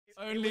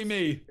Only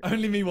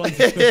me wanted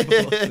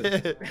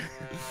to.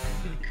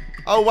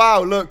 Oh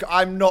wow, look,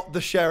 I'm not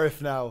the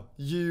sheriff now.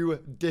 You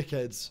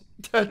dickheads.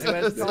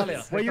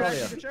 Talia? Were you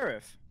actually the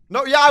sheriff?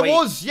 No, yeah, I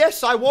was.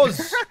 Yes, I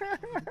was.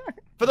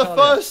 For the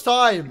first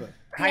time.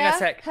 Hang a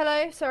sec.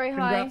 Hello, sorry, hi.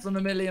 Congrats on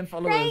 1 million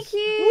followers. Thank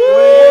you.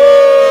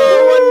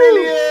 Woo! 1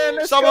 million.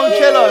 Let's Someone go.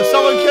 kill her.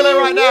 Someone kill her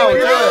right now. Do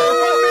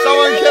it.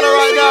 Someone kill her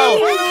right now.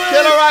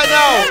 Kill her right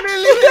now.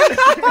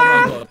 Oh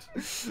my god.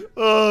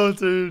 Oh,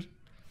 dude.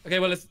 Okay,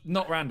 well it's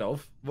not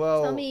Randolph.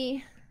 Well, Tell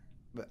me.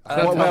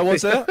 Where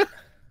was it?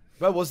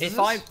 Where was this?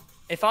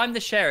 If I'm the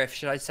sheriff,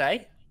 should I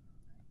say?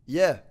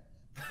 Yeah.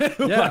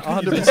 Yeah,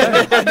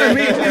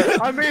 100%.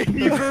 I mean,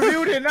 you've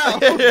revealed it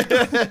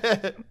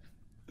now.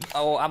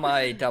 Oh, am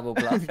I double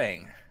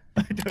bluffing?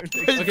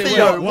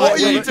 Theo, what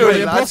are you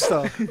doing, lads?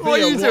 What are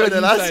you doing,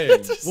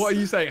 lads? What are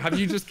you saying? Have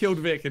you just killed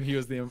Vic and he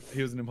was an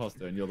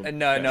imposter and you're the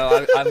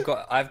No,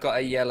 I've got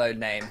a yellow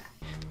name.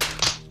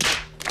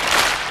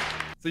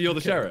 So you're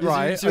the sheriff,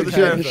 Right. So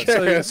you're the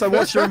sheriff. So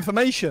what's your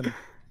information?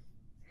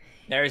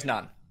 There is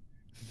none.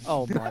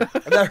 Oh my.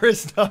 There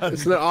is none.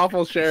 It's an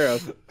awful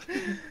sheriff.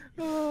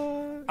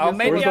 Oh,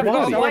 maybe Where's I've the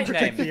got body? a white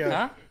name.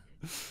 Huh?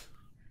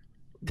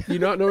 Do you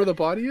not know where the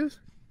body is?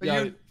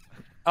 Yeah.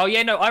 Oh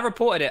yeah, no, I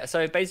reported it.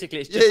 So basically,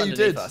 it's just Yeah, you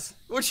underneath did. us.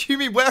 What do you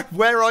mean?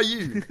 Where are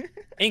you?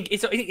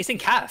 It's in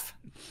calf.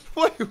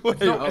 Wait.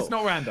 It's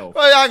not Randolph.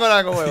 Wait, hang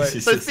on,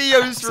 wait. So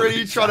Theo's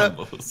really trying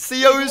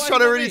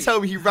to really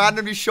tell me he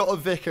randomly shot a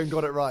Vic and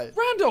got it right.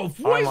 Randolph,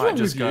 what is wrong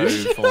with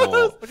you?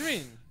 What do you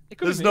mean?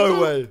 There's no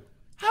way.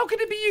 How can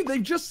it be you?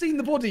 They've just seen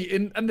the body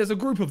and there's a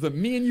group of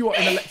them. Me and you are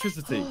in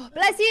electricity.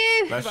 Bless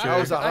you. That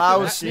was a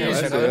loud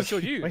sneeze. I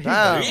killed you.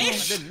 Damn.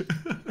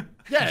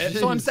 Yeah,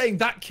 so I'm saying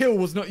that kill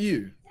was not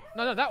you.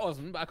 No, that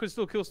wasn't. But I could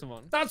still kill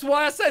someone. That's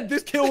why I said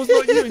this kill was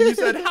not you, and you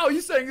said, "How are you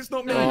saying it's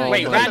not me?" No,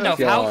 Wait, no, Randolph,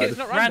 how God. can It's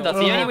not Randolph?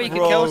 Randolph. The only way you can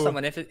kill Bro.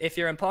 someone if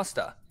you're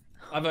imposter.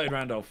 I voted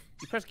Randolph.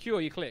 You press Q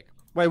or you click.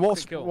 Wait,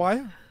 what's Kill.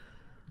 why?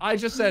 I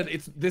just said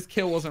this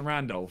kill wasn't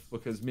Randolph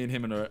because me and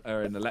him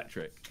are in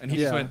electric, and he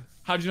just Yeah. went,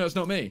 "How do you know it's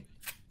not me?"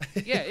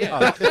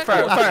 Yeah.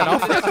 Fair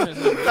enough.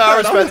 I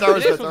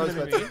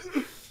respect.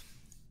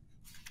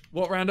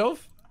 What, Randolf?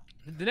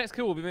 The next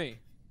kill will be me.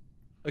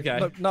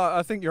 Okay. No,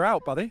 I think you're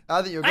out, buddy.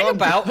 I think you're Hang gone.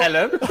 about,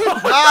 Ellen.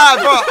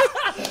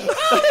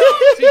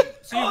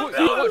 So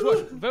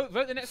watch.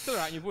 Vote the next killer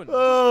out and you've won.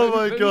 Oh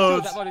my Vote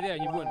god. that body there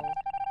and you've won.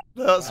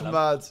 That's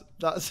mad.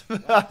 That's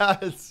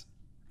mad.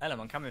 Ellen,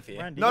 I'm coming for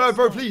you. No,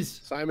 bro, please.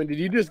 Simon, did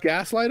you just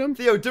gaslight him?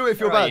 Theo, do it if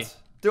you're Where are bad. you?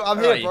 Do it. I'm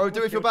Where are here, you? bro.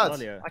 Do it if you're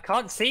bad. I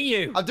can't see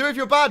you. I'm doing it if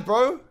you're bad,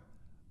 bro.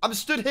 I'm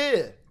stood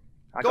here.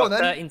 I Go got on, then.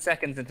 13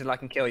 seconds until I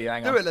can kill you.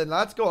 Hang on. Do it then,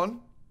 lads. Go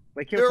on.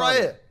 Wait, Do it right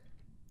here.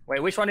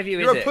 Wait, which one of you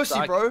is You're it? a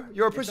pussy, bro.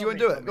 You're a pussy. You won't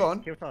do it. Go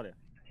on. Can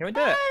we do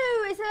it?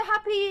 Oh, it's a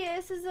happy.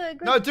 This is a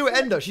good. No, do it,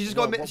 Ender. She's just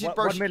got. She's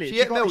bro. She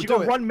hit Mel. She Do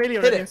got it. 1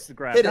 million Hit on it.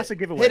 Instagram. Hit That's it. a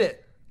giveaway. Hit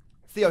it.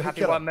 Theo, hit Happy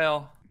kill 1 her.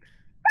 mil.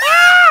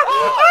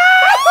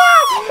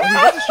 He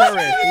was a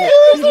sheriff.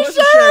 He was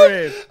a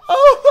sheriff.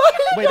 Oh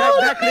my Wait,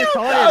 god. that clip's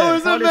higher. That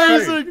was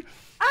amazing.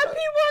 Happy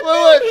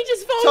Wait. He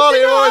just folded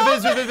Talia,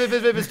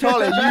 it Viz,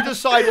 Talia, you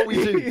decide what we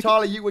do.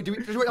 Talia, you do.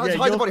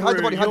 Hide the body, hide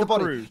the body, hide the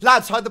body.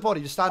 Lads, hide the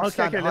body. Just stand,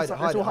 Okay, hide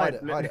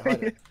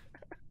it.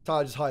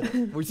 Talia, just hide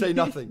it. We say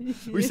nothing.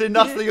 We say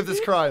nothing of this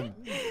crime.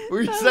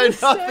 We say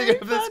nothing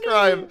of this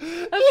crime.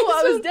 I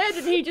thought I was dead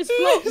and he just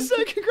flopped.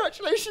 So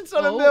congratulations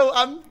on a mil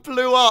and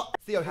blew up.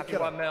 Theo, Happy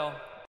kill 1 her. mil.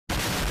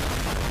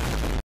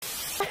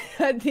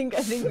 I think we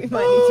might need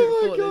to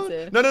report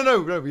this here.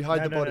 No. We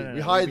hide the body. no,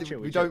 We hide. we chill,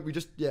 We we don't. chill. We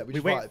just. Yeah. We We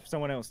just wait vibe. for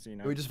someone else to, you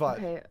know. We just vibe.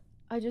 Okay,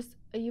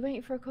 are you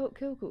waiting for a kill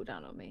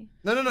cooldown on me?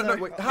 No.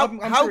 Wait. I'm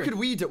How through. could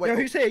we do? Wait. Yo,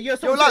 who's here? Yo,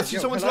 lads, here.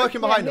 someone's Hello?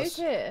 lurking behind Yeah, us.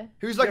 who's here?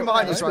 Who's lurking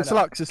behind us right It's now?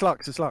 Lux. It's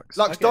Lux. Lux,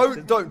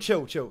 Okay. don't.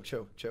 Chill. What's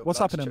Lux,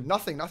 happening? chill.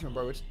 Nothing,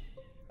 bro. Okay,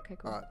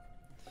 cool. Alright.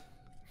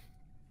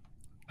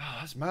 Oh,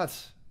 that's mad.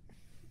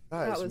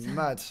 That is was-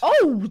 mad.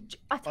 Oh,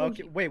 I told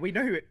Okay, you. wait, we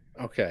know who it.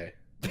 Okay.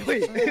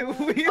 Wait, Oh. wait. Oh,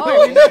 we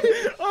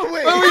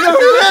know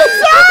who it is!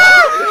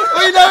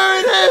 We know who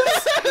it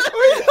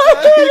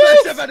is! You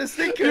guys have had a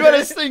stinker. You had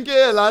a stink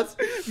here, lads.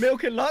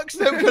 Milk and Lux.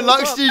 Milk and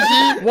Lux,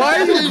 GG. Why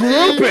are you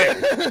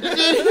grouping?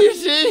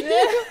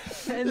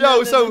 GG.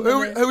 Yo, so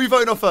who are we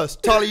voting off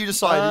first? Talia, you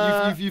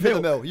decide. You've hit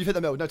the mill. You've hit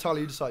the mill. No,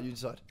 Talia, you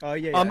decide. Oh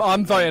yeah.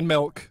 I'm voting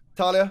Milk.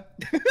 Talia,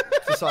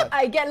 decide.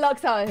 I get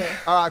Lux out of here.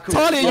 Alright, cool.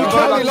 Talia, you vote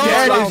killed me Lux. last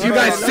Yeah, round. just you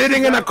guys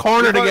sitting in a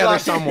corner You vote together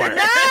Lux. somewhere.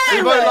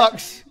 You vote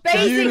Lux.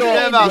 Basically,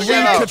 Get him out, the get him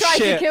Luke out. tried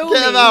to Shit. kill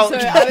Get him me, out, so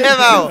get I was him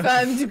out.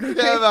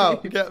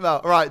 confirmed. Get him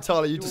out. Right,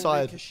 Talia, you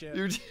decide. weak as shit.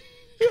 You...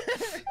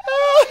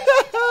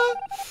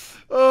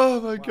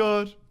 Oh my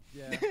god.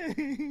 Yeah.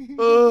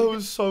 Oh, it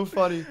was so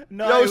funny.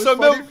 No, Yo, it was so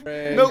funny.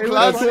 milk It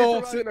lads. was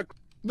all sitting in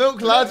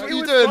Milk lads, what are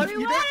you doing? Funny.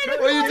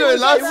 What are you doing, It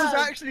lads? was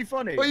actually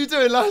funny. What are you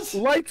doing, lads? a-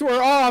 Lights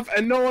were off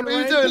and no one What are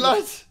you ran doing, to them.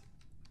 lads?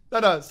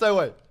 No, stay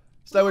away.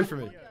 Stay away from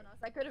me.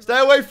 Stay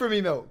away from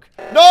me, Milk.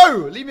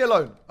 No! Leave me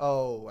alone.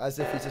 Oh, as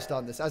if he's just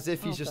done this. As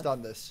if he's just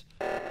done this.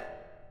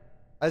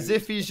 As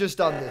if he's just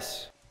done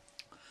this.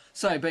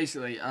 So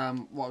basically,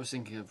 what I was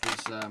thinking of was,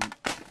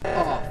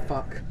 oh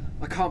fuck,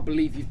 I can't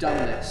believe you've done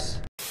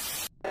this.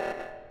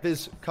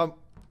 Viz, come.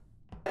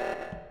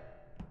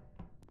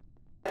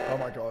 Oh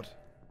my god.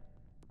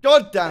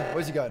 God damn,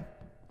 where's he going?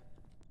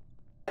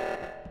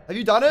 Have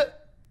you done it?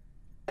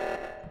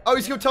 Oh,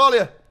 he's killed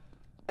Talia.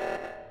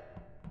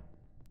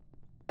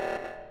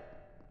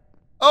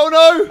 Oh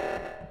no!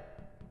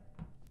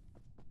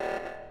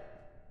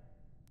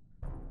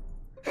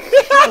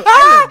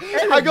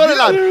 I got it,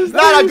 lad.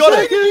 Lad, I got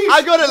it.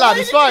 I got it, lad.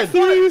 It's fine.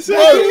 Bro,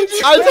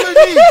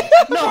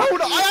 No,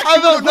 hold on. I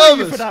I'm not nervous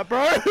nervous. for that,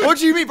 bro. What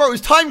do you mean, bro? It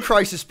was Time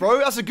Crisis, bro.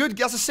 That's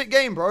a sick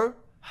game, bro.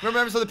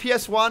 Remember, it's on the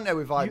PS1. Yeah,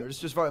 we're vibing.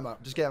 Just vote him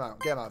out. Just get him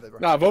out. Get him out of it, bro.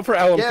 Nah, vote for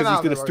Ellum Get him because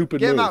out, he did a bro. stupid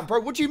Get him move. out, bro.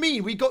 What do you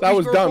mean? We got. That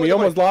was dumb. He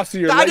almost lost to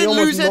you. I didn't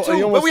lose it at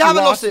all. But we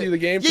haven't lost it. The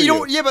game yeah, for you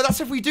don't. Yeah, but that's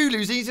if we do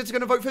lose. He's just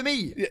gonna vote for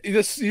me. You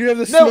have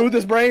the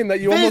smoothest brain that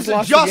you almost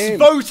lost the game.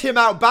 Just vote him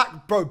out.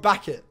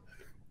 Back it.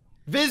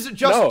 Viz,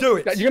 just do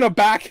it. You're gonna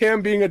back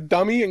him being a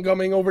dummy and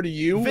coming over to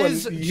you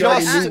Viz, when he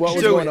already knew what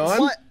was going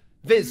on?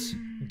 Viz,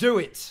 do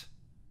it.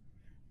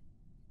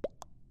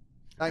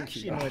 Thank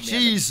you.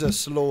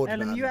 Jesus Lord,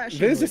 Ellum, man. you actually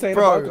Viz just ain't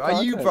bro, about the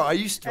are you, bro? Are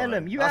you?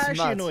 Ellum, you That's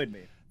actually mad. annoyed me.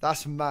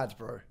 That's mad,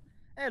 bro.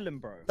 Ellum,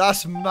 bro.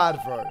 That's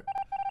mad, bro.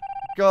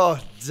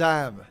 God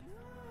damn.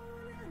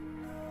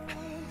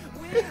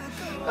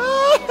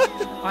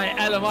 I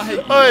Ellum, I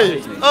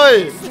hate you.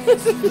 Oi,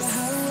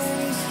 oi.